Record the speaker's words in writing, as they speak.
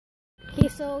Okay,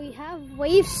 so we have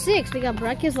Wave 6. We got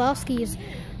Brett Keselowski's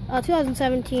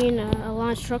 2017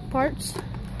 launch truck parts.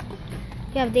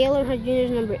 We have Dale Earnhardt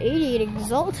Jr.'s number 88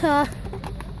 Exalta.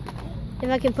 If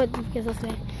I can put, because let's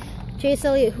say Chase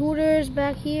Elliott Hooters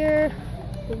back here.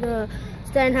 The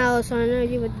Stenhouse on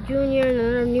Energy with Junior, and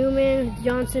another Newman with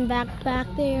Johnson back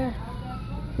there.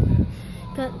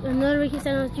 Got another Ricky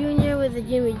Stenhouse Jr. with the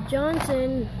Jimmy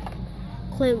Johnson.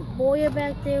 Clint Boyer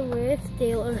back there with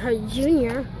Dale Earnhardt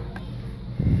Jr.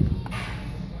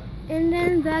 And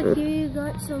then back here you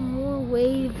got some more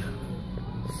Wave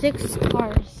 6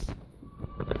 cars.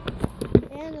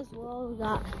 And as well we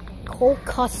got Cole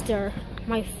Custer,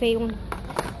 my favorite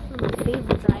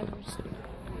drivers.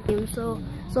 So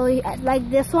like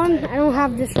this one, I don't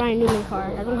have this Ryan Newman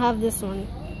car. I don't have this one,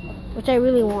 which I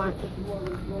really want.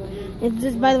 It's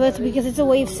just, by the way, it's because it's a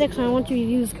Wave 6 and I want to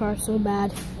use cars so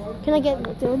bad. Can I get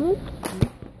the third one?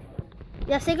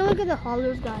 Yeah, take a look at the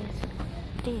haulers, guys.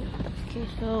 Damn. Okay,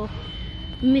 so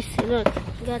let me see. Look,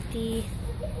 we got the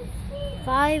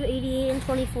 5, 88, and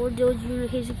 24 Joe Jr.,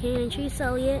 Casey Kane, and Chase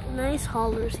Elliott. Nice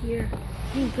haulers here.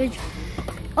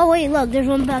 Oh wait, look, there's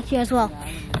one back here as well.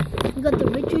 We got the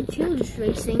Richard Childress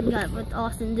Racing. We got with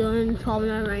Austin Dillon, Paul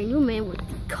Menard, Ryan Newman with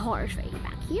the cars right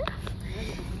back here.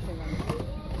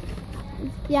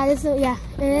 Yeah, this is, yeah,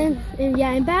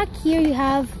 and back here you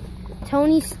have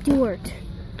Tony Stewart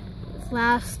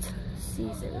last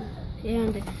season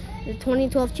and the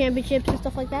 2012 championships and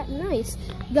stuff like that. Nice.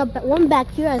 You got one back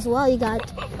here as well. You got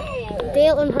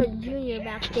Dale Earnhardt Jr.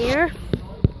 back there.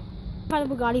 By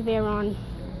the Bugatti Veyron.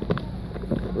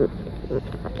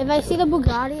 If I see the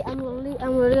Bugatti,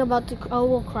 I'm really about to, I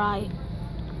will cry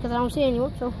because I don't see it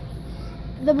anymore. So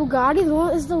the Bugatti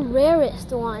one is the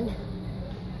rarest one.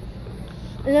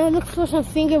 And then we look for some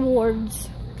fingerboards.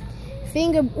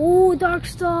 Ooh, Dark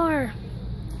Star.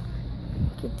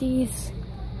 Look at these.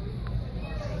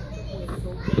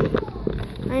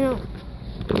 I know.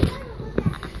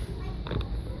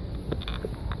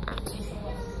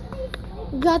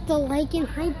 We got the Lykan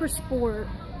Hypersport.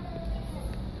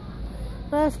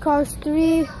 Last Cars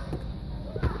 3.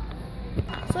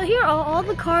 So here are all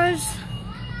the cars.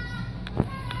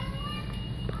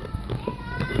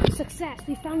 Success.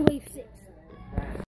 We found Wave 6.